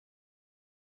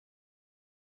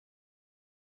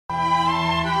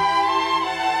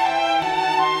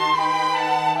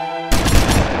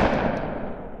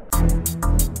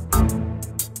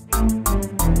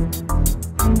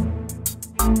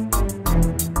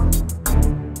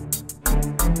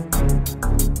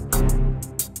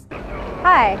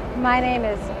My name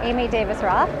is Amy Davis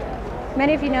Roth.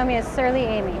 Many of you know me as Surly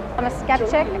Amy. I'm a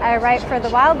skeptic. I write for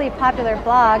the wildly popular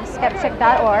blog,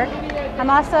 skepchick.org. I'm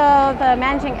also the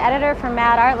managing editor for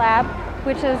Mad Art Lab,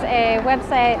 which is a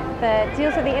website that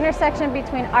deals with the intersection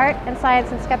between art and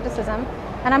science and skepticism.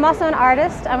 And I'm also an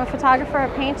artist. I'm a photographer,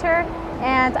 a painter,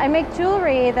 and I make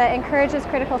jewelry that encourages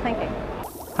critical thinking.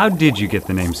 How did you get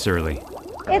the name Surly?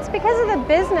 It's because of the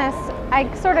business.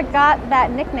 I sort of got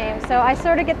that nickname, so I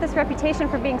sort of get this reputation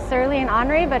for being surly and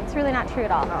ornery, but it's really not true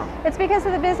at all. Oh. It's because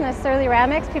of the business, Surly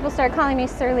Ceramics. People started calling me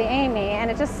Surly Amy,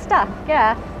 and it just stuck,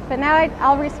 yeah. But now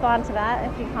I'll respond to that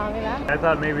if you call me that. I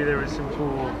thought maybe there was some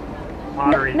cool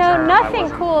pottery No, term. nothing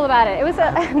cool about it. It was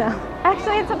no.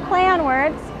 Actually, it's a play on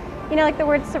words, you know, like the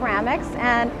word ceramics.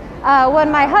 And when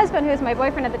my husband, who was my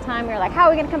boyfriend at the time, we were like, how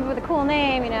are we going to come up with a cool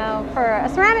name, you know, for a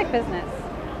ceramic business?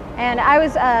 And I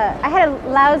had a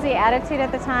lousy attitude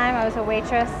at the time. I was a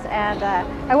waitress, and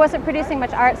I wasn't producing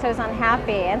much art, so I was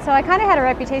unhappy. And so I kind of had a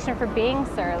reputation for being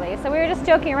surly. So we were just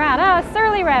joking around, oh,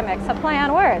 Surly Ceramics, a play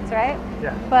on words, right?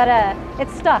 Yeah. But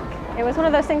it stuck. It was one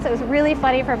of those things that was really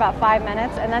funny for about 5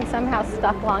 minutes, and then somehow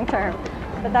stuck long term.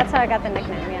 But that's how I got the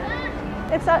nickname,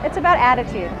 yeah. It's about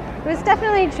attitude. It was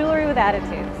definitely jewelry with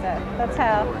attitude, so that's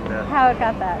how it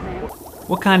got that name.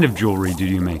 What kind of jewelry do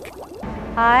you make?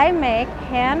 I make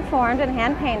hand-formed and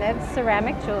hand-painted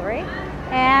ceramic jewelry,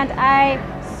 and I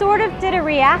sort of did a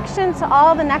reaction to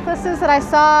all the necklaces that I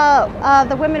saw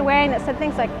the women wearing that said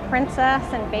things like princess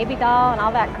and baby doll and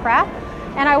all that crap,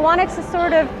 and I wanted to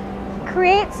sort of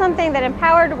create something that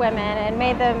empowered women and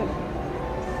made them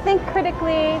think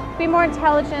critically, be more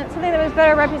intelligent, something that was a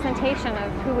better representation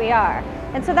of who we are.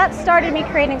 And so that started me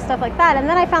creating stuff like that, and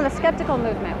then I found the skeptical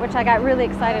movement, which I got really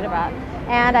excited about.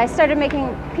 And I started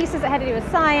making pieces that had to do with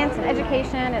science and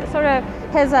education. It sort of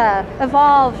has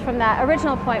evolved from that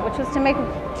original point, which was to make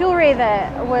jewelry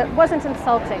that wasn't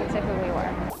insulting to who we were.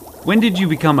 When did you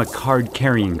become a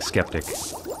card-carrying skeptic?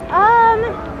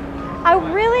 I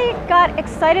really got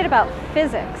excited about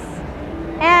physics.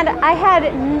 And I had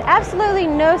absolutely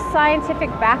no scientific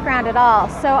background at all.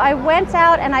 So I went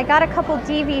out and I got a couple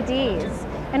DVDs.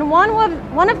 And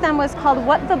one of them was called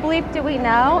What the Bleep Do We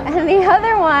Know? And the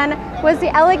other one was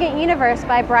The Elegant Universe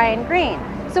by Brian Greene.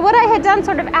 So what I had done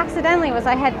sort of accidentally was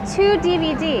I had two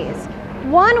DVDs.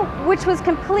 One which was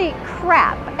complete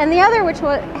crap, and the other which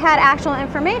had actual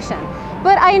information.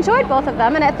 But I enjoyed both of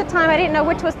them, and at the time I didn't know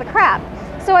which was the crap.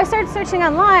 So I started searching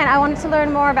online. I wanted to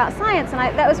learn more about science, and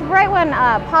that was right when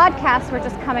podcasts were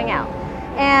just coming out.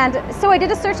 And so I did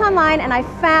a search online, and I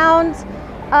found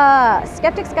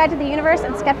Skeptic's Guide to the Universe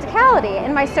and Skepticality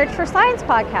in my search for science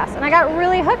podcasts, and I got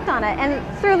really hooked on it. And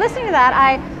through listening to that,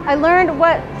 I learned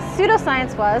what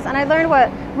pseudoscience was, and I learned what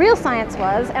real science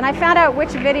was, and I found out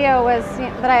which video was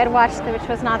that I had watched which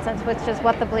was nonsense, which is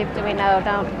What the Bleep Do We Know?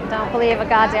 Don't believe a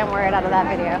goddamn word out of that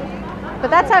video. But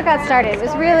that's how it got started. It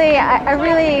was really, I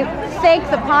really thank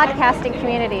the podcasting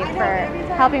community for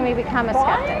helping me become a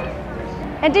skeptic.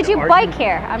 And did you bike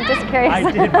here? I'm just curious.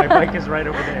 I did. My bike is right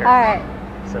over there. All right.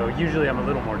 So usually I'm a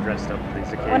little more dressed up for these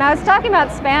occasions. When I was talking about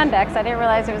spandex, I didn't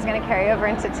realize it was going to carry over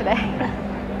into today.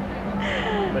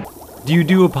 Do you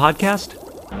do a podcast?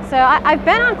 So I've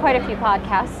been on quite a few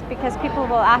podcasts because people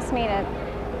will ask me to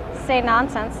say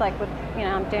nonsense like what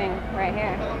I'm doing right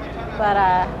here. But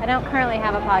I don't currently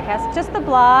have a podcast, just the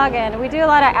blog, and we do a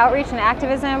lot of outreach and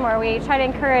activism where we try to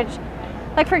encourage,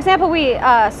 like for example, we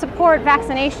support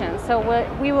vaccinations. So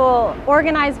we will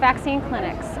organize vaccine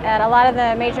clinics at a lot of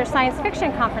the major science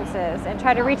fiction conferences and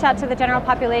try to reach out to the general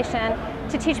population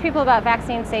to teach people about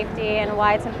vaccine safety and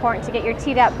why it's important to get your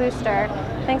Tdap booster,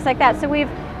 things like that. So we've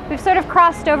sort of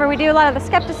crossed over. We do a lot of the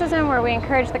skepticism where we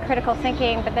encourage the critical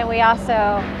thinking, but then we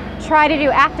also try to do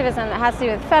activism that has to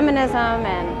do with feminism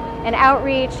and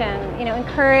outreach and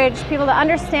encourage people to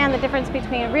understand the difference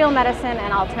between real medicine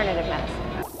and alternative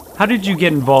medicine. How did you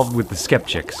get involved with the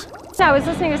Skepchicks? So I was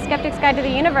listening to Skeptic's Guide to the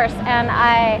Universe, and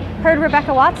I heard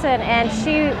Rebecca Watson, and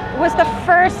she was the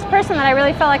first person that I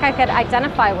really felt like I could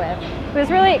identify with. It was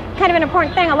really kind of an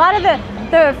important thing. A lot of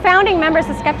the founding members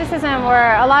of skepticism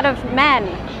were a lot of men,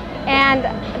 and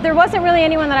there wasn't really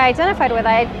anyone that I identified with.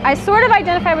 I sort of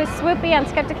identified with Swoopy on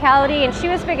Skepticality, and she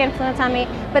was a big influence on me.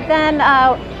 But then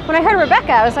when I heard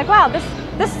Rebecca, I was like, wow, this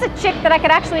is a chick that I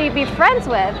could actually be friends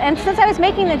with. And since I was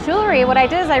making the jewelry, what I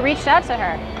did is I reached out to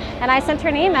her. And I sent her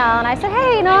an email, and I said,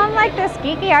 hey, I'm like this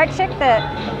geeky art chick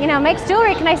that, makes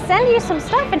jewelry. Can I send you some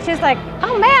stuff? And she's like,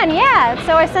 oh man, yeah.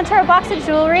 So I sent her a box of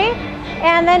jewelry,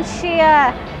 and then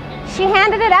she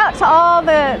handed it out to all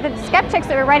the skeptics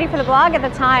that were writing for the blog at the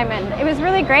time, and it was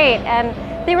really great. And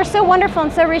they were so wonderful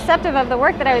and so receptive of the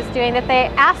work that I was doing that they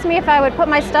asked me if I would put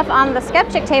my stuff on the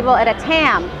Skepchick table at a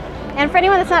TAM. And for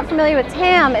anyone that's not familiar with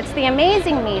TAM, it's the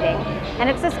Amazing Meeting. And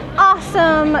it's this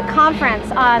awesome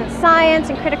conference on science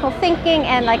and critical thinking,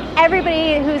 and like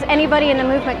anybody in the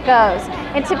movement goes.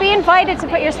 And to be invited to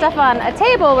put your stuff on a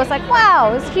table was like, wow,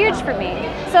 it was huge for me.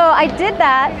 So I did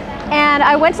that, and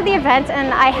I went to the event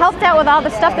and I helped out with all the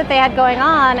stuff that they had going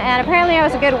on, and apparently I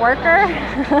was a good worker.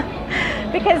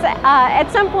 Because at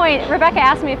some point Rebecca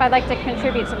asked me if I'd like to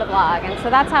contribute to the blog, and so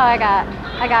that's how I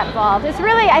got involved. It's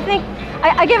really, I think,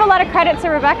 I give a lot of credit to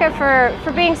Rebecca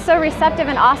for being so receptive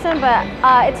and awesome, but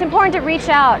it's important to reach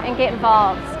out and get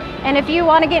involved. And if you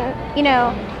want to get,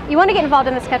 you want to get involved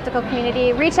in the skeptical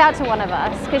community, reach out to one of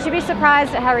us, because you'd be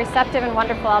surprised at how receptive and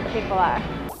wonderful all the people are.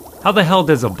 How the hell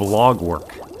does a blog work?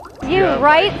 You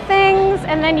write things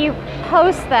and then you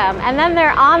post them, and then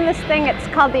they're on this thing. It's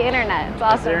called the internet. It's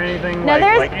awesome. Is there anything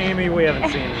like Amy? We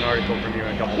haven't seen an article from you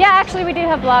in a couple. Yeah, actually, we do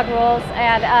have blog rules,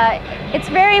 and it's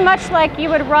very much like you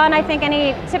would run, I think,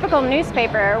 any typical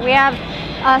newspaper. We have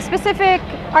specific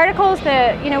articles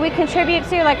that we contribute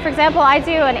to. Like, for example, I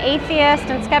do an atheist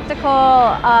and skeptical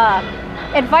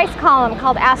advice column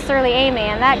called Ask Surly Amy,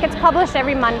 and that gets published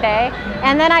every Monday.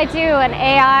 And then I do an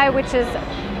AI, which is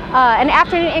an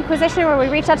afternoon inquisition, where we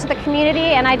reach out to the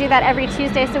community, and I do that every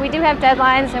Tuesday. So we do have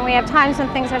deadlines, and we have times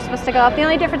when things are supposed to go up. The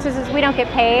only difference is we don't get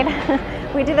paid.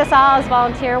 We do this all as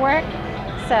volunteer work.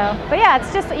 So, but yeah,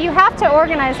 it's just, you have to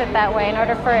organize it that way in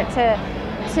order for it to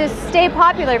stay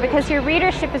popular, because your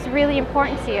readership is really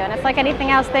important to you. And it's like anything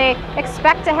else, they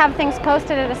expect to have things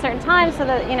posted at a certain time so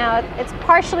that, it's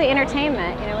partially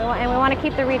entertainment, and we want to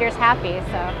keep the readers happy,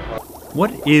 so.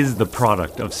 What is the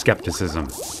product of skepticism?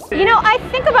 I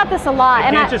think about this a lot.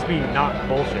 It can't just be not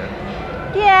bullshit.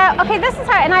 Yeah, okay, this is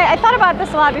hard, and I thought about this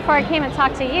a lot before I came and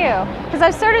talked to you, because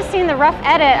I've sort of seen the rough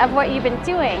edit of what you've been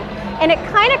doing, and it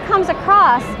kind of comes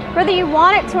across, whether you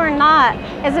want it to or not,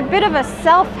 as a bit of a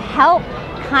self-help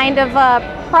kind of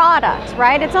a product,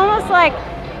 right? It's almost like,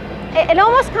 it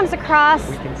almost comes across...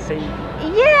 We can save you.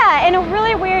 Yeah, in a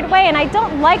really weird way, and I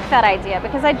don't like that idea,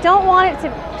 because I don't want it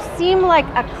to seem like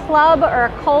a club or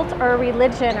a cult or a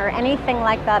religion or anything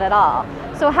like that at all.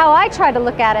 So how I try to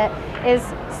look at it is,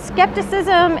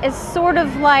 skepticism is sort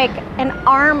of like an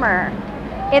armor.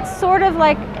 It's sort of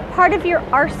like part of your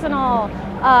arsenal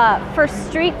for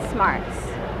street smarts.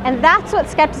 And that's what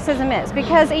skepticism is,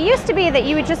 because it used to be that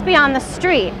you would just be on the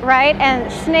street, right?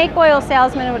 And snake oil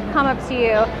salesmen would come up to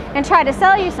you and try to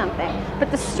sell you something.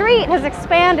 But the street has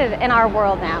expanded in our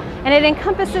world now, and it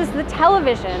encompasses the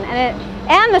television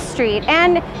and the street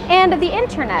and the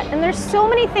internet. And there's so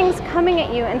many things coming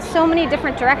at you in so many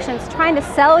different directions trying to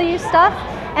sell you stuff.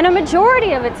 And a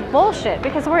majority of it's bullshit,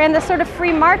 because we're in this sort of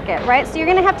free market, right? So you're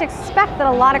gonna have to expect that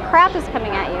a lot of crap is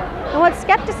coming at you. And what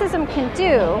skepticism can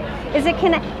do is it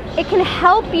can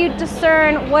help you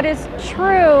discern what is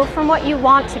true from what you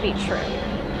want to be true.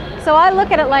 So I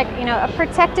look at it like, a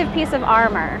protective piece of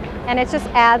armor, and it just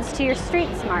adds to your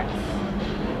street smarts.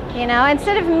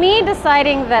 Instead of me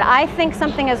deciding that I think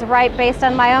something is right based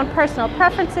on my own personal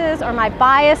preferences or my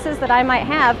biases that I might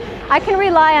have, I can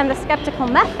rely on the skeptical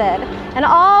method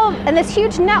and this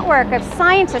huge network of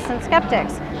scientists and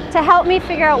skeptics to help me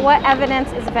figure out what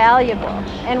evidence is valuable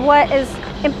and what is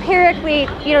empirically,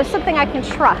 something I can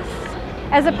trust,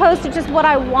 as opposed to just what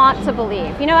I want to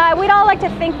believe. We'd all like to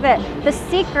think that the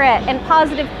secret and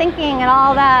positive thinking and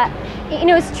all that,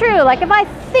 is true. Like, if I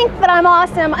think that I'm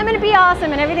awesome, I'm going to be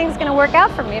awesome and everything's going to work out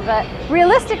for me. But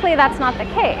realistically, that's not the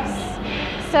case.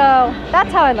 So that's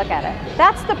how I look at it.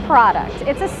 That's the product.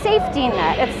 It's a safety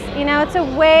net. It's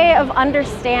a way of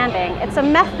understanding. It's a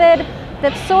method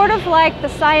that's sort of like the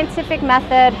scientific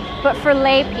method, but for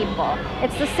lay people.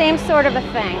 It's the same sort of a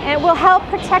thing. And it will help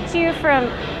protect you from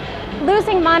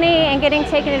losing money and getting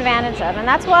taken advantage of. And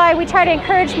that's why we try to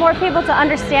encourage more people to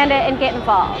understand it and get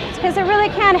involved, because it really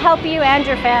can help you and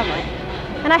your family.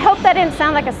 And I hope that didn't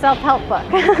sound like a self-help book.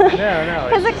 No.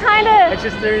 Because it kind of... It's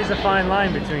just, there is a fine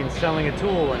line between selling a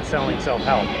tool and selling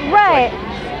self-help. Right.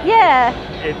 Yeah.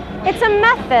 It's a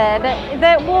method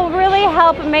that will really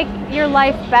help make your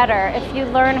life better if you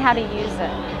learn how to use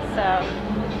it. So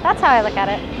that's how I look at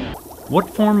it. What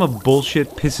form of bullshit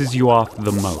pisses you off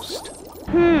the most?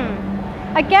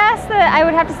 I guess that I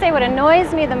would have to say what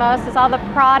annoys me the most is all the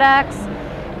products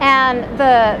and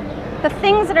the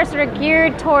things that are sort of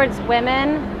geared towards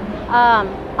women,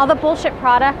 all the bullshit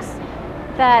products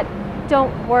that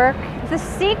don't work. The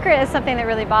secret is something that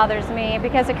really bothers me,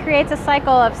 because it creates a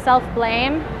cycle of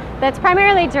self-blame that's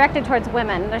primarily directed towards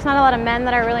women. There's not a lot of men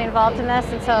that are really involved in this,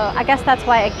 and so I guess that's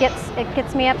why it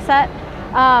gets me upset.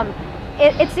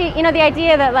 It's the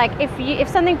idea that, like, if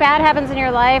something bad happens in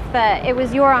your life, that it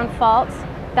was your own fault.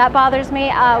 That bothers me.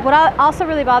 What also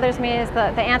really bothers me is the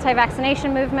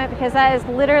anti-vaccination movement, because that is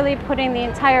literally putting the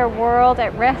entire world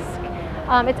at risk.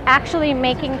 It's actually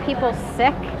making people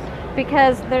sick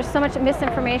because there's so much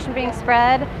misinformation being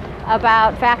spread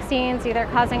about vaccines either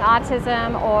causing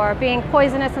autism or being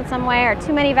poisonous in some way, or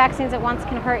too many vaccines at once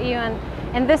can hurt you.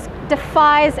 And this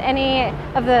defies any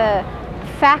of the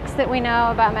facts that we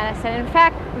know about medicine. In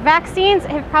fact, vaccines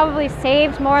have probably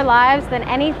saved more lives than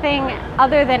anything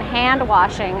other than hand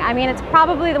washing. I mean, it's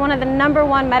probably one of the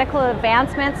 #1 medical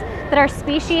advancements that our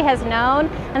species has known.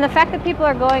 And the fact that people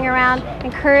are going around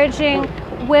encouraging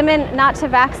women not to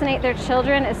vaccinate their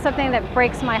children is something that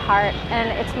breaks my heart. And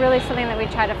it's really something that we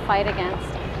try to fight against.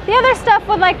 The other stuff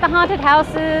with like the haunted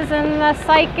houses and the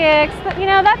psychics, you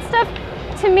know, that stuff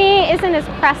to me isn't as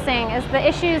pressing as the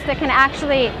issues that can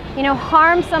actually, you know,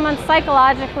 harm someone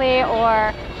psychologically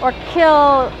or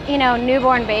kill, you know,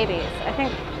 newborn babies. I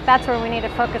think that's where we need to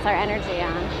focus our energy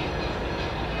on.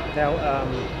 Now,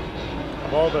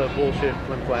 of all the bullshit,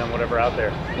 flim-flam, whatever out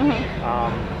there,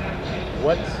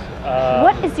 what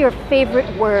is your favorite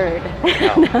word?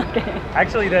 No. Okay.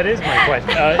 Actually, that is my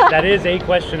question. That is a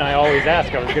question I always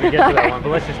ask. I was going to get to that one, but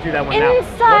let's just do that one now.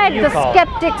 Inside the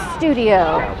Skeptic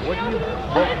studio.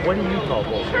 Yeah, what do you call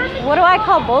bullshit? What do I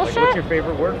call bullshit? Like, what's your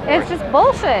favorite word for it? It's just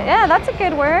bullshit. Yeah, that's a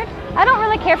good word. I don't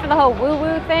really care for the whole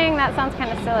woo-woo thing. That sounds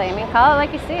kind of silly. I mean, call it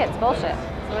like you see it. It's bullshit.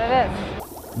 That's what it is.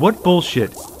 What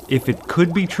bullshit, if it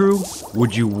could be true,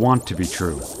 would you want to be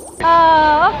true?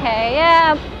 Oh, okay,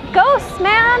 yeah. Ghosts,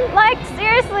 man. Like,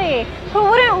 seriously. Who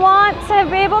wouldn't want to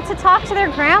be able to talk to their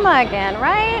grandma again,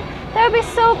 right? That would be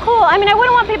so cool. I mean, I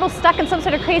wouldn't want people stuck in some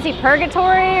sort of crazy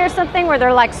purgatory or something where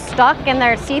they're like stuck and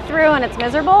they're see-through and it's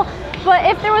miserable. But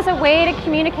if there was a way to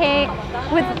communicate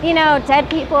with, you know, dead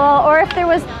people, or if there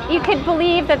was, you could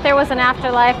believe that there was an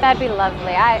afterlife, that'd be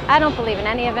lovely. I don't believe in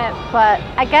any of it, but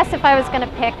I guess if I was gonna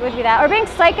pick, it would be that. Or being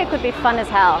psychic would be fun as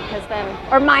hell, because then,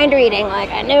 or mind reading,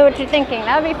 like I knew what you're thinking,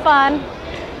 that would be fun.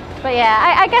 But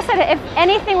yeah, I guess if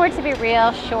anything were to be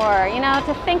real, sure. You know,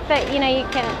 to think that, you know, you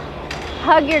can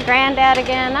hug your granddad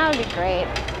again, that would be great.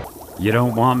 You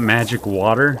don't want magic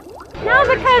water? No,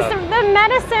 because the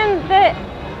medicine that,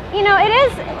 you know, it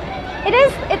is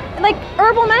like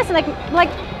herbal medicine, like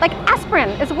aspirin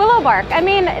is willow bark. I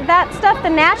mean, that stuff, the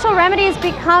natural remedies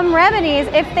become remedies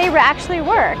if they actually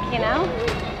work, you know?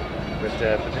 But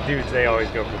the dudes, they always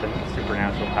go for the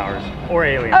supernatural powers. Or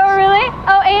aliens. Oh, really?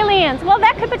 Oh, aliens. Well,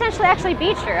 that could potentially actually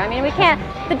be true. I mean, we can't,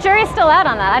 the jury's still out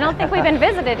on that. I don't think we've been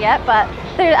visited yet, but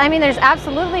there's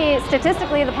absolutely,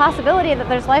 statistically, the possibility that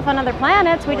there's life on other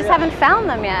planets. We just haven't found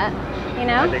them yet, you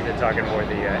know? I think they're talking more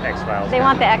the X-Files. They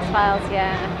want the X-Files,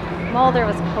 yeah. Mulder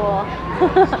was cool.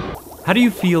 How do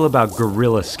you feel about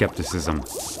guerrilla skepticism?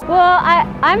 Well,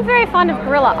 I'm very fond of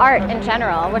guerrilla art in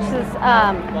general, which is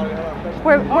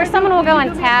where someone will go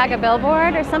and tag a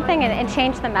billboard or something and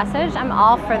change the message. I'm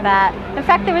all for that. In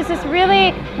fact, there was this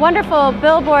really wonderful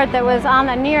billboard that was on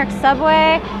the New York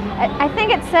subway. I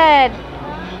think it said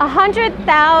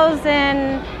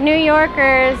 100,000 New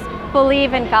Yorkers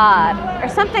believe in God or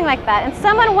something like that. And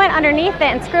someone went underneath it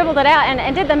and scribbled it out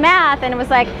and did the math, and it was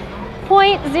like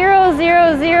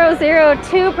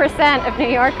 0.00002% of New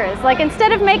Yorkers. Like,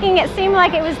 instead of making it seem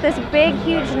like it was this big,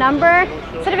 huge number,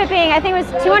 instead of it being, I think it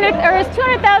was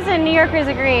 200,000 New Yorkers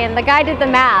agree, and the guy did the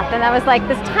math, and that was like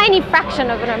this tiny fraction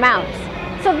of an amount.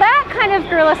 So that kind of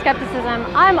guerrilla skepticism,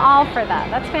 I'm all for that.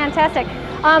 That's fantastic.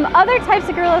 Other types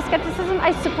of guerrilla skepticism,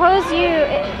 I suppose you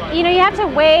have to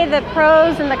weigh the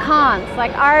pros and the cons.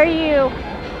 Like, are you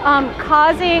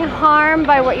causing harm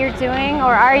by what you're doing,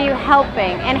 or are you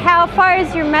helping? And how far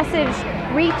is your message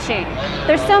reaching?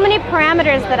 There's so many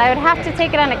parameters that I would have to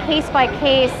take it on a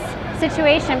case-by-case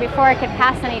situation before I could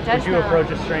pass any judgment. Would you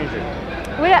approach a stranger?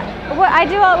 What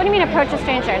do you mean approach a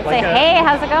stranger? And like say, hey,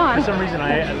 how's it going? For some reason,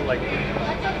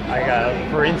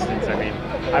 for instance, I mean,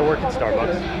 I work at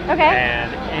Starbucks. Okay.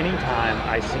 And anytime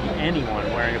I see anyone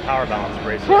wearing a power balance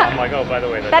bracelet, I'm like, oh, by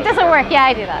the way, that doesn't work. Yeah,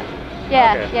 I do that.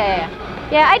 Yeah, okay.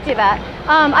 Yeah, I do that.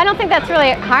 I don't think that's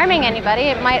really harming anybody.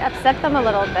 It might upset them a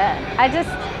little bit. I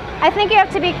think you have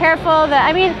to be careful that,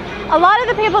 I mean, a lot of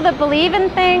the people that believe in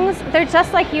things, they're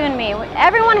just like you and me.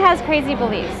 Everyone has crazy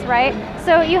beliefs, right?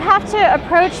 So you have to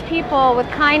approach people with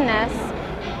kindness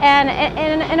and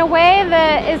in a way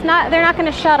that they're not going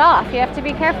to shut off. You have to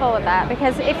be careful with that,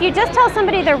 because if you just tell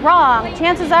somebody they're wrong,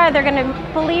 chances are they're going to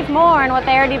believe more in what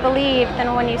they already believed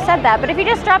than when you said that. But if you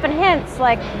just drop in hints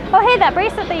like, oh, hey, that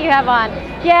bracelet that you have on,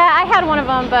 yeah, I had one of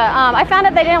them, but I found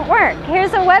out they didn't work.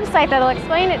 Here's a website that'll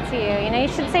explain it to you. You know, you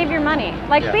should save your money.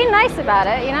 Like, be nice about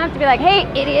it. You don't have to be like, hey,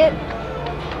 idiot.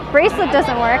 bracelet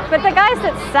doesn't work, but the guys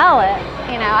that sell it,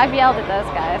 you know, I've yelled at those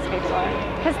guys before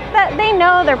because they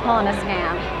know they're pulling a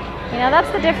scam. You know,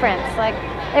 that's the difference. Like,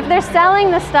 if they're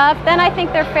selling the stuff, then I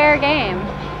think they're fair game.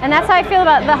 And that's how I feel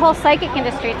about the whole psychic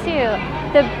industry too.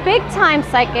 The big time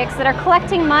psychics that are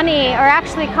collecting money or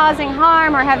actually causing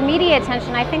harm or have media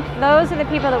attention, I think those are the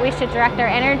people that we should direct our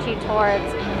energy towards.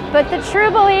 But the true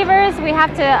believers, we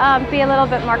have to be a little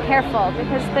bit more careful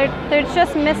because they're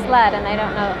just misled and they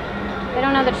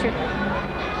don't know the truth.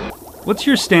 What's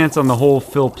your stance on the whole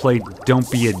Phil Plait don't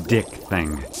be a dick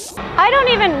thing? I don't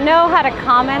even know how to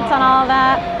comment on all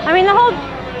that. I mean, the whole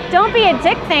don't be a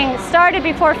dick thing started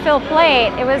before Phil Plait.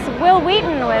 It was Will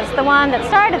Wheaton was the one that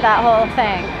started that whole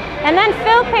thing. And then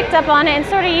Phil picked up on it and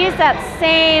sort of used the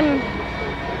same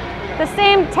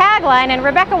tagline, and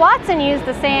Rebecca Watson used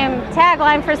the same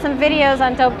tagline for some videos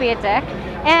on don't be a dick.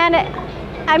 And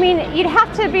I mean, you'd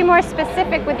have to be more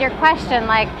specific with your question.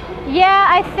 Like, yeah,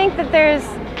 I think that there's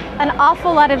an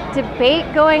awful lot of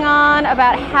debate going on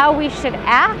about how we should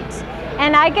act.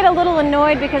 And I get a little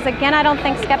annoyed because, again, I don't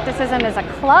think skepticism is a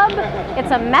club, it's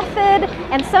a method,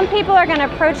 and some people are going to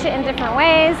approach it in different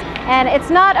ways, and it's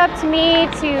not up to me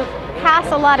to pass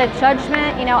a lot of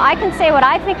judgment. You know, I can say what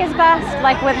I think is best,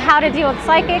 like with how to deal with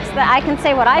psychics, that I can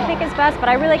say what I think is best, but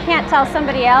I really can't tell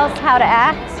somebody else how to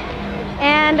act.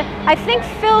 And I think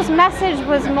Phil's message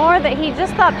was more that he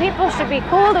just thought people should be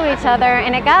cool to each other,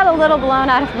 and it got a little blown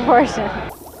out of proportion.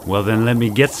 Well, then let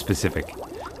me get specific.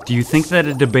 Do you think that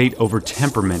a debate over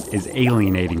temperament is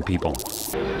alienating people?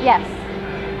 Yes,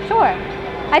 sure.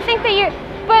 I think that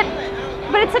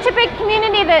but it's such a big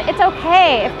community that it's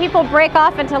okay if people break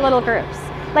off into little groups.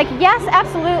 Like, yes,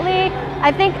 absolutely.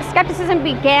 I think skepticism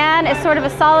began as sort of a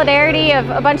solidarity of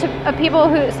a bunch of people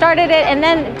who started it, and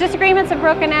then disagreements have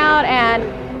broken out,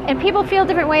 and people feel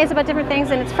different ways about different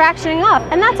things, and it's fractioning off,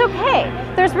 and that's okay.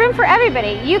 There's room for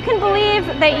everybody. You can believe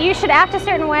that you should act a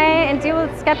certain way and deal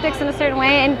with skeptics in a certain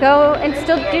way and go and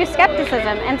still do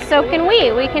skepticism, and so can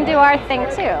we. We can do our thing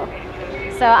too.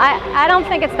 So I don't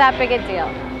think it's that big a deal,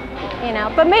 you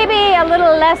know, but maybe a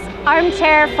little less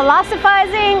armchair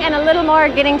philosophizing and a little more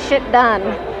getting shit done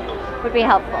would be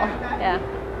helpful, yeah.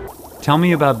 Tell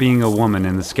me about being a woman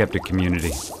in the skeptic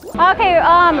community. Okay,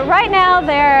 right now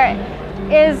there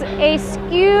is a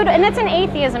skewed, and it's in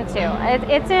atheism too.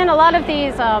 It's in a lot of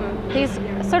these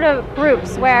sort of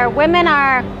groups where women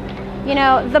are, you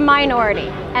know, the minority,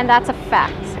 and that's a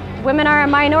fact. Women are a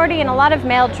minority in a lot of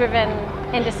male-driven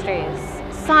industries,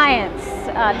 science,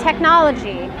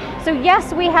 technology. So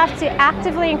yes, we have to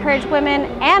actively encourage women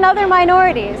and other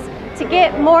minorities to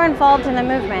get more involved in the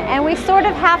movement, and we sort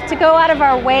of have to go out of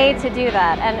our way to do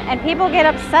that, and people get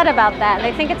upset about that, and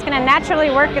they think it's going to naturally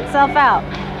work itself out.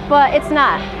 But it's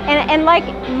not. And like,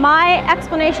 my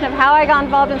explanation of how I got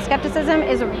involved in skepticism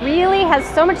has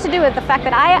so much to do with the fact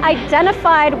that I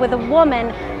identified with a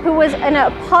woman who was in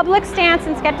a public stance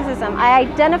in skepticism. I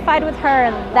identified with her,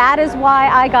 and that is why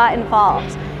I got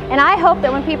involved. And I hope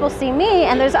that when people see me,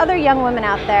 and there's other young women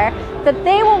out there, that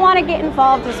they will want to get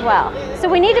involved as well. So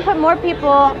we need to put more people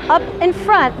up in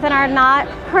front than are not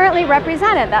currently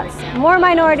represented. That's more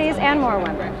minorities and more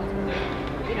women.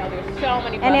 So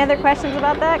many Any other questions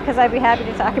about that? Because I'd be happy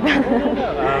to talk about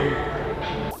it.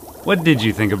 What did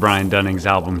you think of Brian Dunning's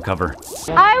album cover?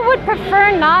 I would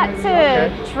prefer not to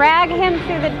drag him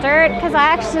through the dirt because I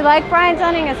actually like Brian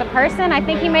Dunning as a person. I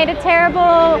think he made a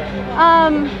terrible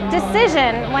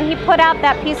decision when he put out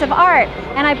that piece of art,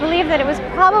 and I believe that it was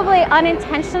probably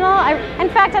unintentional. In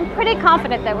fact, I'm pretty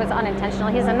confident that it was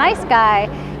unintentional. He's a nice guy.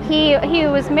 He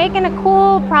was making a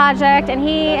cool project, and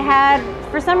he had,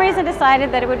 for some reason,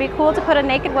 decided that it would be cool to put a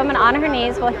naked woman on her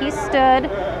knees while he stood,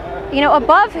 you know,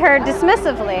 above her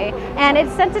dismissively, and it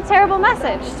sent a terrible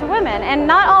message to women. And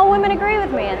not all women agree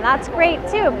with me, and that's great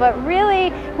too. But really,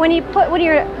 when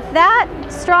you're that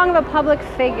strong of a public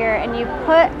figure and you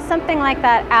put something like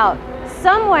that out,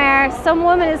 somewhere some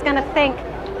woman is going to think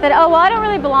that, oh, well, I don't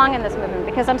really belong in this movement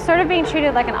because I'm sort of being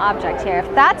treated like an object here.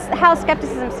 If that's how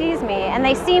skepticism sees me, and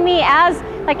they see me as,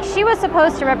 like, she was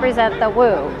supposed to represent the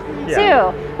woo,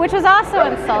 too, which was also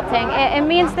insulting. It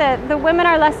means that the women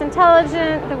are less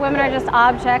intelligent, the women are just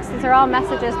objects. These are all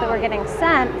messages that we're getting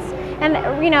sent.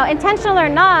 And, you know, intentional or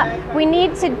not, we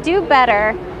need to do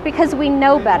better because we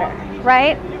know better,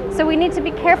 right? So we need to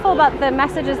be careful about the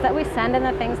messages that we send and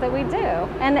the things that we do.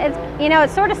 And it's, you know, it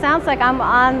sort of sounds like I'm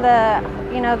on the,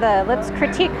 you know, the let's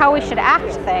critique how we should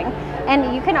act thing.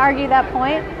 And you can argue that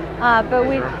point. But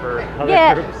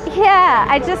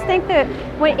I just think that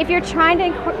if you're trying to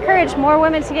encourage more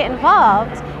women to get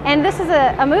involved, and this is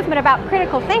a movement about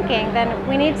critical thinking, then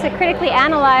we need to critically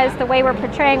analyze the way we're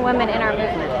portraying women in our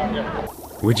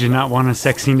movement. Would you not want a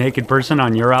sexy naked person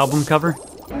on your album cover?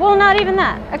 Well, not even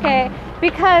that, okay?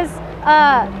 Because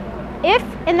if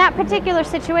in that particular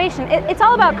situation, it's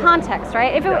all about context,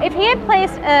 right? If he had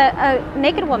placed a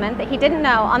naked woman that he didn't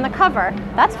know on the cover,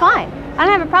 that's fine. I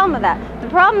don't have a problem with that. The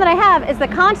problem that I have is the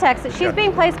context that she's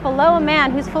being placed below a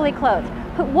man who's fully clothed.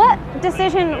 What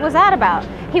decision was that about?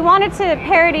 He wanted to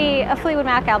parody a Fleetwood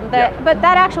Mac album, but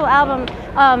that actual album,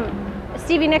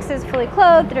 Stevie Nicks is fully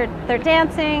clothed, they're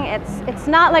dancing, it's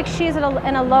not like she's in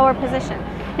a lower position.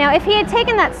 Now, if he had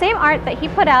taken that same art that he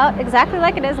put out exactly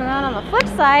like it is, and then on the flip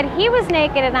side, he was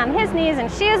naked and on his knees and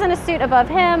she is in a suit above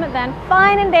him, then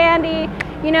fine and dandy,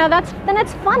 you know, then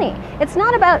it's funny. It's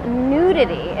not about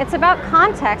nudity, it's about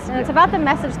context, and it's about the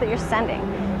message that you're sending.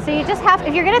 So you just have,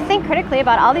 if you're gonna think critically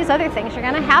about all these other things, you're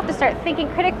gonna have to start thinking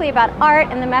critically about art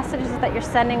and the messages that you're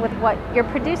sending with what you're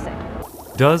producing.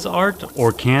 Does art,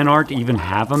 or can art even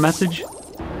have a message?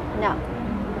 No.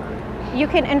 You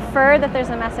can infer that there's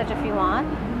a message if you want.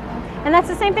 And that's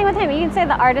the same thing with him. You can say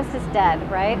the artist is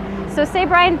dead, right? So say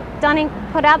Brian Dunning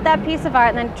put out that piece of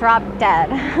art and then dropped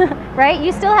dead, right?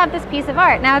 You still have this piece of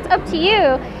art. Now it's up to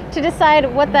you to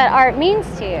decide what that art means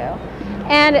to you.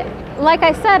 And like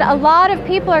I said, a lot of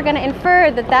people are going to infer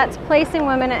that that's placing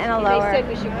women in a lower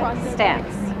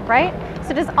stance, right?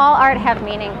 So does all art have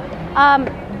meaning?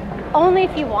 Only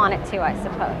if you want it to, I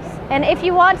suppose. And if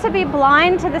you want to be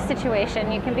blind to the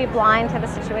situation, you can be blind to the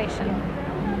situation,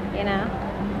 you know?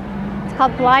 It's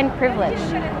called blind privilege.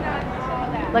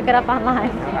 Look it up online.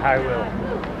 I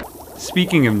will.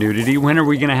 Speaking of nudity, when are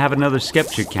we going to have another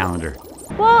Skepchick calendar?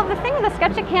 Well, the thing with the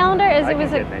Skepchick calendar is it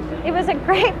was a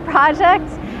great project,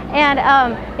 and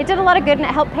it did a lot of good, and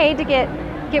it helped pay to get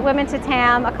women to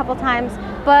TAM a couple times.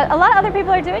 But a lot of other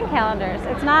people are doing calendars.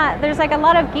 There's like a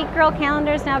lot of Geek Girl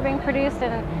calendars now being produced,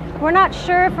 and we're not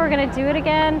sure if we're going to do it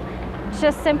again,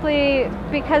 just simply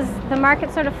because the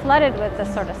market's sort of flooded with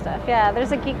this sort of stuff. Yeah,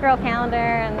 there's a Geek Girl calendar,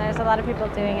 and there's a lot of people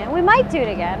doing it. We might do it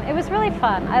again. It was really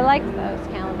fun. I liked those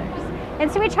calendars.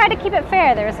 And so we tried to keep it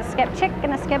fair. There was a Skepchick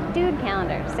and a Skepdude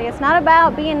calendar. See, it's not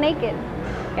about being naked.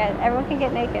 Okay, everyone can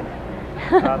get naked.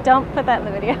 Don't put that in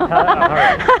the video. All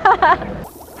right.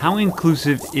 How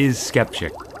inclusive is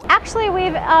Skepchick? Actually,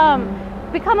 we've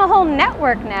become a whole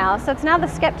network now. So it's now the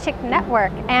Skepchick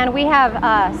network. And we have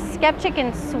Skepchick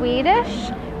in Swedish.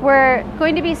 We're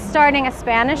going to be starting a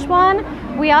Spanish one.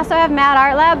 We also have Mad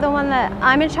Art Lab, the one that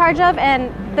I'm in charge of,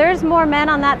 and there's more men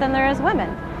on that than there is women.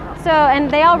 So,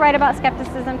 and they all write about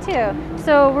skepticism too.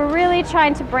 So we're really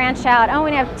trying to branch out. Oh,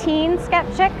 we have Teen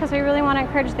Skepchick, because we really want to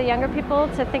encourage the younger people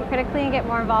to think critically and get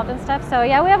more involved in stuff. So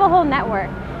yeah, we have a whole network.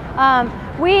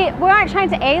 We aren't trying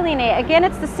to alienate. Again,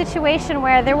 it's the situation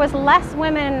where there was less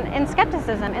women in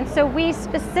skepticism, and so we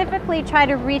specifically try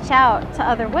to reach out to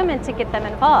other women to get them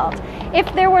involved.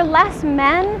 If there were less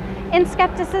men in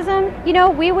skepticism, you know,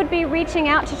 we would be reaching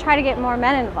out to try to get more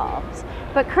men involved.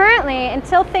 But currently,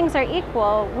 until things are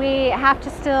equal, we have to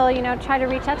still, you know, try to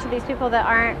reach out to these people that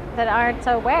aren't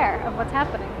aware of what's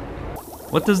happening.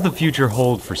 What does the future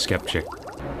hold for Skepchick?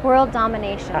 World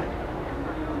domination.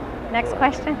 Next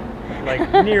question.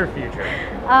 Like near future.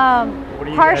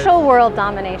 Partial world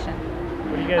domination.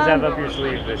 What do you guys have up your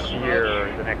sleeve this year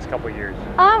or the next couple years?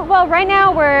 Well, right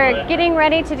now we're getting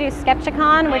ready to do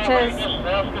Skepchicon, which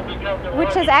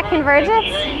is at Convergence.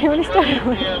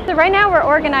 So right now we're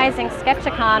organizing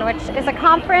Skepchicon, which is a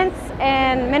conference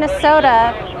in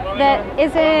Minnesota that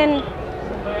is in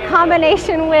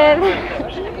combination with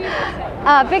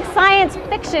a big science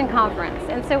fiction conference.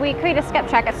 And so we create a Skep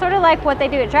track. It's sort of like what they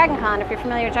do at DragonCon, if you're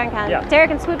familiar with DragonCon. Yeah. Derek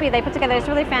and Swoopy, they put together this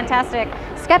really fantastic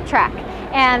Skep track.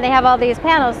 And they have all these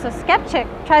panels. So Skepchick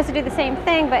tries to do the same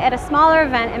thing, but at a smaller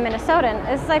event in Minnesota. And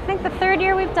this is, I think, the third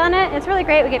year we've done it. It's really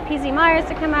great. We get PZ Myers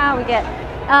to come out. We get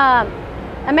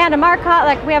Amanda Marcotte.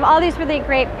 Like, we have all these really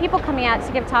great people coming out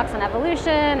to give talks on evolution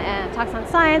and talks on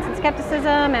science and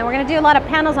skepticism. And we're going to do a lot of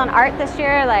panels on art this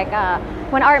year, like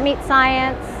when art meets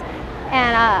science.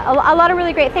 And a lot of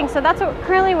really great things. So that's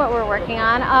currently what we're working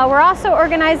on. We're also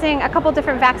organizing a couple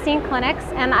different vaccine clinics,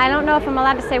 and I don't know if I'm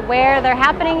allowed to say where they're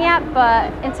happening yet,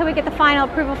 but until we get the final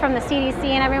approval from the CDC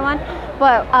and everyone.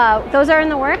 But those are in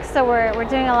the works, so we're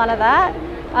doing a lot of that.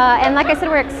 And like I said,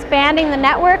 we're expanding the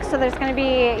network, so there's going to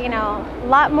be, you know, a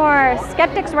lot more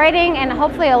skeptics writing, and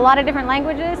hopefully a lot of different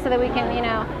languages, so that we can, you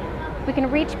know, we can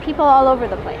reach people all over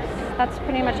the place. That's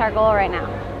pretty much our goal right now.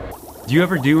 Do you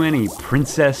ever do any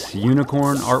princess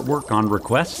unicorn artwork on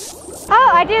request?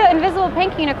 Oh, I do invisible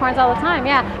pink unicorns all the time,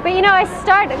 yeah. But you know,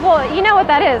 well, you know what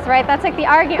that is, right? That's like the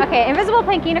argument. Okay, invisible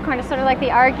pink unicorn is sort of like the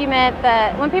argument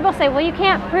that when people say, well, you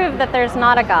can't prove that there's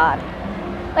not a God.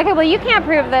 Okay, well, you can't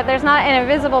prove that there's not an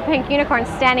invisible pink unicorn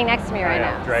standing next to me right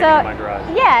now. Dragon in my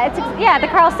garage. Yeah, the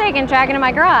Carl Sagan dragon in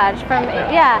my garage from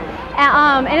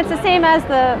and it's the same as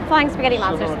the flying spaghetti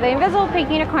monster. So the invisible pink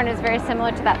unicorn is very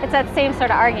similar to that. It's that same sort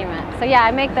of argument. So yeah,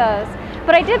 I make those.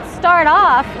 But I did start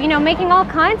off, making all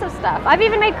kinds of stuff. I've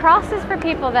even made crosses for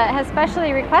people that have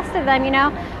specially requested them,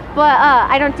 but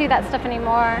I don't do that stuff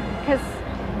anymore because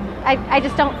I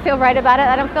just don't feel right about it.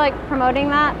 I don't feel like promoting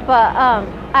that, but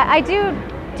I do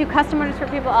custom orders for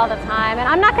people all the time, and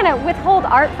I'm not going to withhold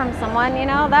art from someone,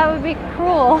 that would be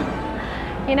cruel.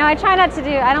 I try not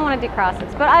to I don't want to do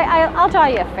crosses, but I'll draw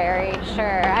you a fairy,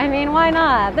 sure. I mean, why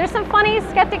not? There's some funny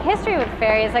skeptic history with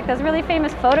fairies, like those really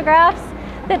famous photographs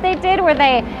that they did where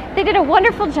they did a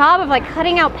wonderful job of like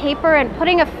cutting out paper and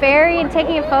putting a fairy and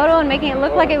taking a photo and making it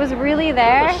look like it was really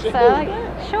there, so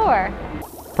sure.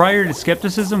 Prior to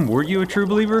skepticism, were you a true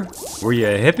believer? Were you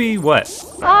a hippie? What?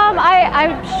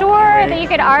 I'm sure that you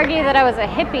could argue that I was a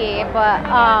hippie, but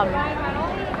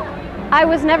I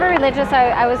was never religious.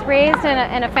 I was raised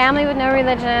in a family with no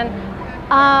religion.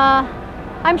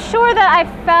 I'm sure that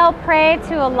I fell prey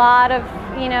to a lot of,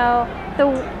 the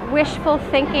wishful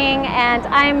thinking, and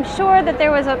I'm sure that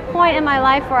there was a point in my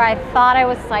life where I thought I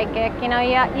was psychic.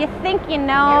 You think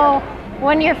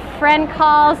when your friend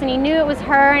calls and you knew it was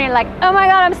her and you're like, oh my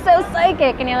God, I'm so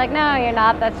psychic. And you're like, no, you're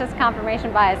not. That's just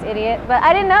confirmation bias, idiot. But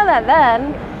I didn't know that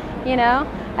then,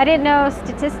 I didn't know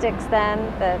statistics then,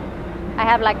 that I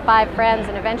have like 5 friends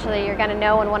and eventually you're going to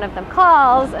know when one of them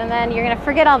calls, and then you're going to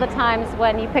forget all the times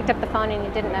when you picked up the phone and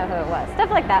you didn't know who it was.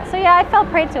 Stuff like that. So yeah, I fell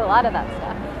prey to a lot of that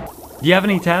stuff. Do you have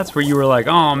any tats where you were like,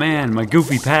 oh man, my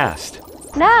goofy past?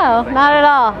 No, not at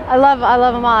all. I love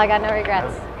them all. I got no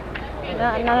regrets.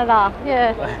 No, none at all.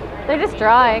 Yeah, they're just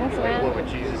drawings, man. What would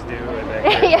Jesus do?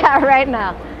 Yeah, right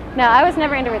now. No, I was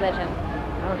never into religion.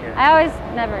 Okay. I always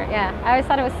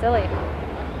thought it was silly.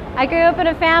 I grew up in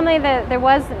a family that there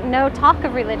was no talk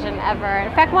of religion ever.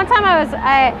 In fact, one time I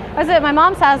was at my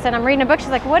mom's house and I'm reading a book. She's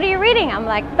like, what are you reading? I'm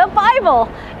like, the Bible.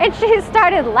 And she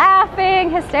started laughing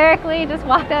hysterically, just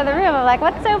walked out of the room. I'm like,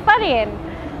 what's so funny? And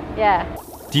yeah.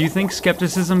 Do you think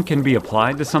skepticism can be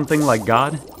applied to something like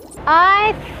God?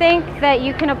 I think that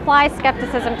you can apply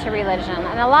skepticism to religion,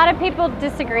 and a lot of people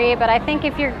disagree, but I think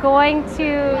if you're going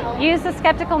to use the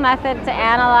skeptical method to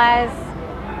analyze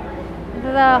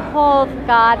the whole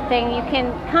God thing, you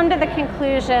can come to the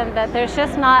conclusion that there's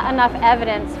just not enough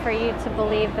evidence for you to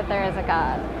believe that there is a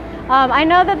God. I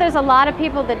know that there's a lot of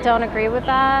people that don't agree with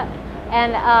that,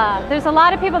 and there's a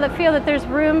lot of people that feel that there's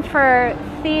room for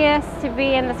theists to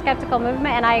be in the skeptical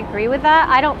movement, and I agree with that.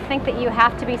 I don't think that you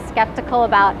have to be skeptical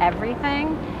about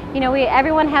everything.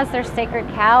 Everyone has their sacred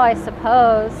cow, I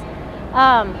suppose.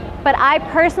 But I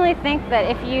personally think that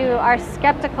if you are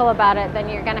skeptical about it, then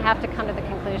you're going to have to come to the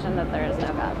conclusion that there is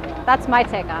no God. That's my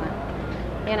take on it.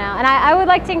 And I would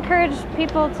like to encourage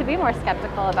people to be more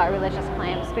skeptical about religious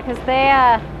claims, because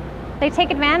they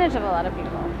take advantage of a lot of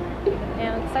people.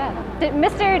 It's sad.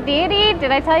 Mr. Deity,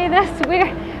 did I tell you this?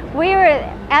 We were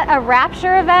at a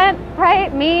Rapture event,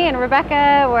 right? Me and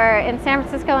Rebecca were in San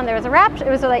Francisco, and there was a Rapture.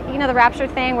 It was like, the Rapture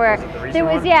thing where there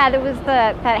was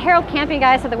that Harold Camping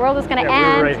guy said the world was going to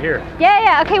end. We were right here.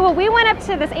 Yeah. Okay, well, we went up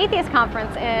to this atheist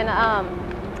conference in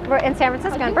San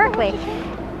Francisco, in Berkeley.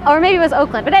 Or maybe it was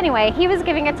Oakland, but anyway, he was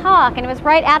giving a talk, and it was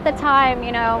right at the time,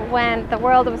 when the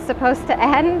world was supposed to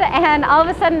end, and all of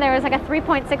a sudden there was like a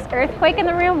 3.6 earthquake in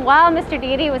the room while Mr.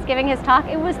 Deity was giving his talk.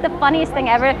 It was the funniest thing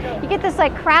ever. You get this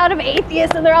like crowd of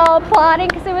atheists, and they're all applauding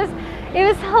because it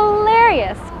was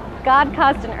hilarious. God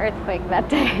caused an earthquake that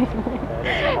day.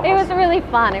 It was really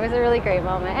fun. It was a really great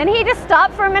moment. And he just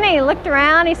stopped for a minute, he looked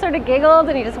around, he sort of giggled,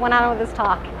 and he just went on with his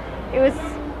talk. It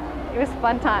was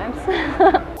fun times.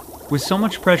 With so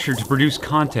much pressure to produce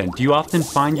content, do you often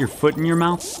find your foot in your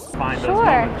mouth? Find those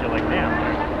moments, you're like,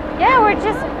 damn. Yeah,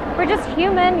 we're just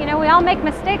human. We all make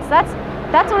mistakes.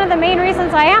 That's one of the main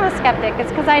reasons I am a skeptic. It's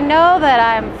because I know that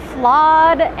I'm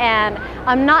flawed and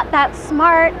I'm not that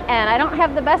smart and I don't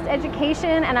have the best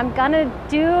education and I'm gonna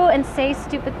do and say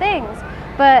stupid things.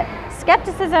 But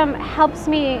skepticism helps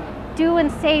me do and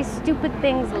say stupid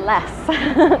things less.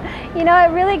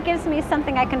 It really gives me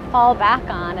something I can fall back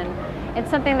on, and it's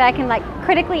something that I can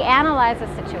critically analyze a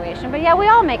situation. But yeah, we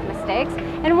all make mistakes.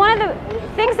 And one of the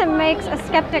things that makes a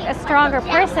skeptic a stronger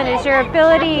person is your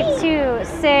ability to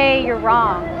say you're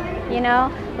wrong. you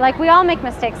know? Like, we all make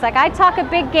mistakes. Like, I talk a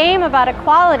big game about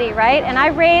equality, right? And I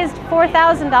raised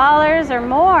 $4,000 or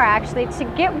more, actually, to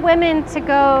get women to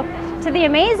go to the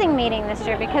Amazing meeting this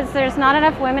year because there's not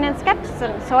enough women in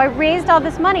skepticism. So I raised all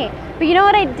this money. But you know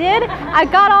what I did? I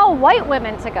got all white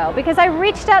women to go because I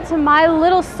reached out to my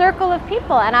little circle of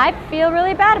people, and I feel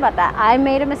really bad about that. I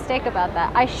made a mistake about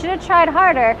that. I should have tried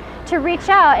harder to reach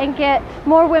out and get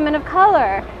more women of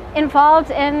color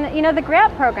involved in, you know, the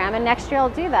grant program, and next year I'll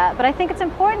do that. But I think it's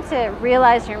important to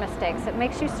realize your mistakes. It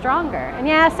makes you stronger. And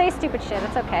yeah, say stupid shit,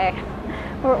 it's okay.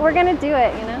 We're gonna do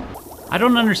it, you know? I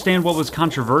don't understand what was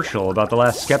controversial about the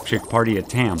last Skepchick party at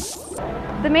TAM.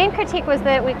 The main critique was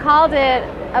that we called it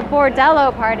a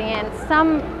bordello party, and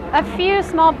a few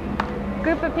small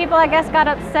group of people, I guess, got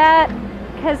upset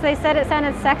because they said it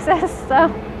sounded sexist, so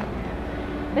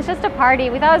it's just a party.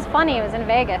 We thought it was funny, it was in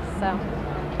Vegas, so.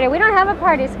 We don't have a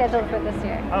party scheduled for this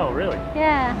year. Oh, really?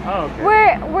 Yeah. Oh,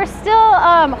 okay. We're still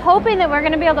hoping that we're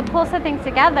going to be able to pull something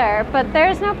together, but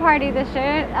there's no party this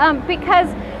year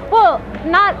because, well,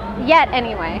 not yet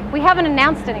anyway. We haven't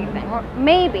announced anything, or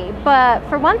maybe, but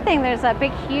for one thing, there's a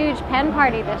big, huge pen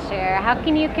party this year. How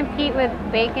can you compete with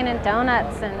bacon and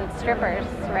donuts and strippers,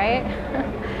 right?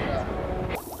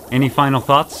 Any final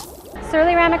thoughts?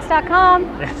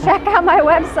 surlyramix.com. Check out my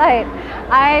website.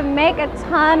 I make a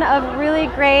ton of really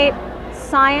great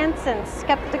science and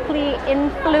skeptically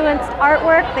influenced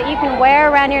artwork that you can wear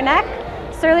around your neck.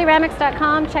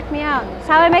 surlyramix.com. Check me out. It's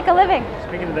how I make a living.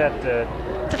 Speaking of that,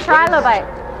 it's a trilobite.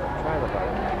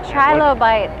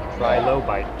 Trilobite.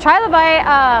 Trilobite.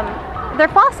 Trilobite, they're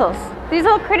fossils. These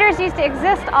little critters used to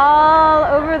exist all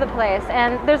over the place,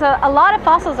 and there's a lot of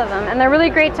fossils of them, and they're really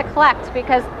great to collect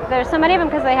because there's so many of them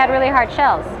because they had really hard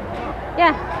shells.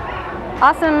 Yeah,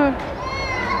 awesome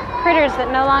critters that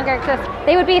no longer exist.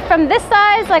 They would be from this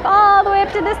size, like all the way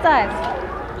up to this size.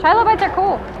 Trilobites are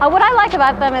cool. What I like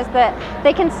about them is that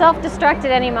they can self-destruct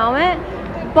at any moment,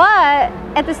 but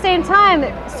at the same time,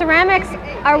 ceramics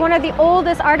are one of the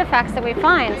oldest artifacts that we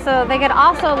find, so they could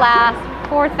also last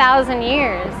 4,000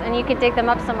 years, and you could dig them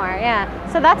up somewhere. Yeah.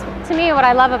 So that's, to me, what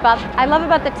I love about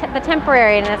the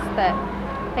temporariness, that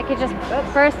they could just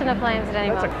burst into flames at any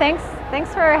moment.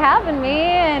 Thanks for having me,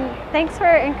 and thanks for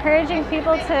encouraging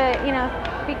people to, you know,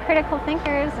 be critical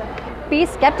thinkers and be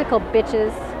skeptical,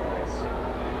 bitches.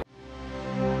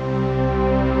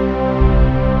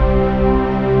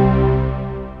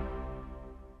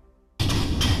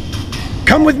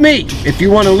 Come with me if you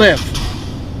want to live.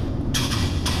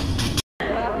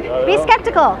 Be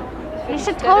skeptical. You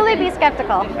should totally be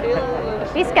skeptical.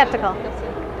 Be skeptical.